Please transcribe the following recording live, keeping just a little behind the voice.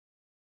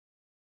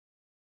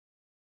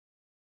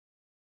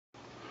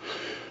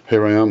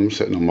Here I am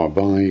sitting on my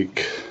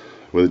bike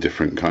with a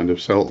different kind of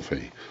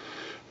selfie.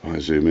 I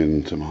zoom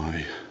into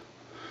my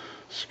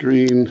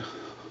screen,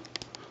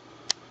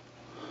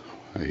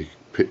 a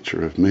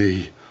picture of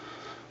me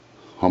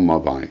on my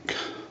bike.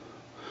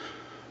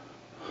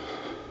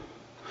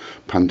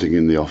 Panting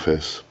in the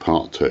office,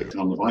 part 2.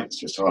 On the bike's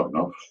just hard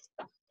enough.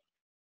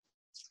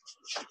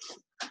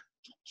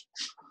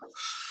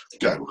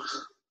 Go.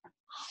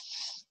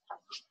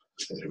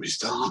 There we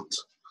start.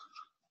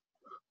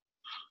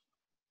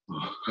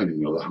 Oh, only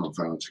another half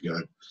hour to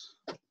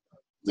go.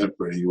 Don't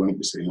worry, you won't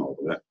be seeing all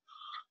of it.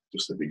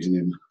 Just the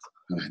beginning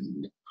and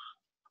end.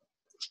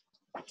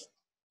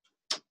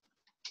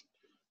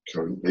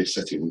 Currently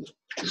setting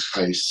the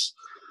pace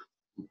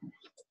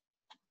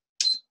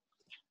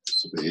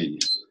to be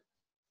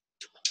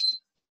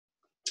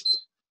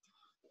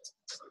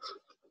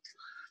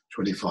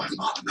 25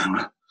 miles an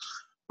hour.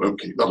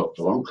 Won't keep that up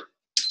for long.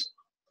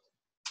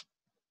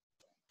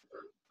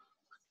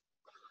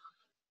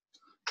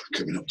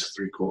 Coming up to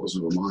 3/4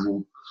 of a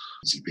mile.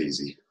 Easy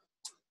peasy.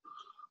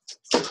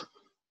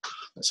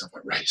 Let's have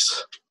a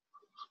race.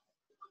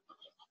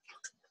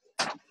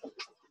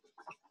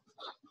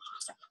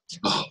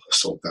 Oh, I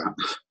sold that.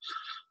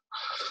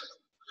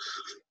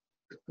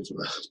 Bit of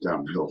a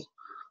downhill.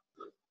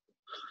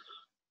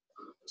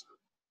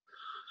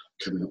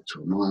 Coming up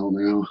to a mile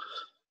now.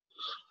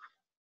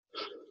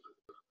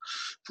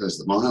 There's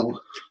the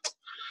mile.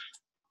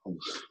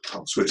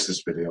 I'll switch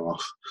this video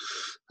off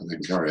and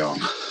then carry on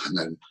and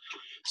then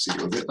see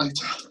you a bit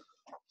later.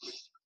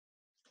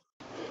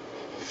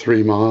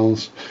 3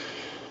 miles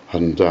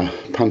and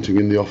panting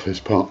in the office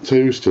part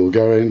 2 still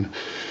going.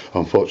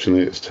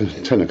 Unfortunately it's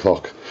 10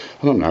 o'clock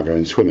and I'm now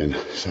going swimming,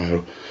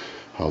 so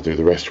I'll do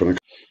the rest when I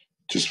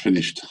just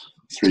finished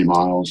 3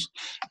 miles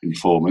in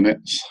 4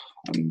 minutes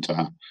and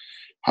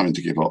having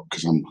to give up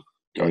because I'm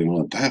going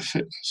on a day of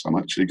fitness. I'm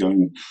actually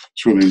going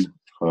swimming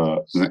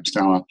for the next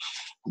hour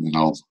and then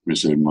I'll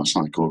resume my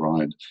cycle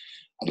ride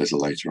a little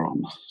later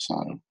on.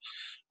 So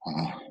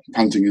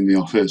panting in the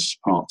office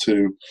part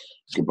 2.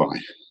 Goodbye.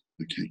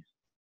 Okay.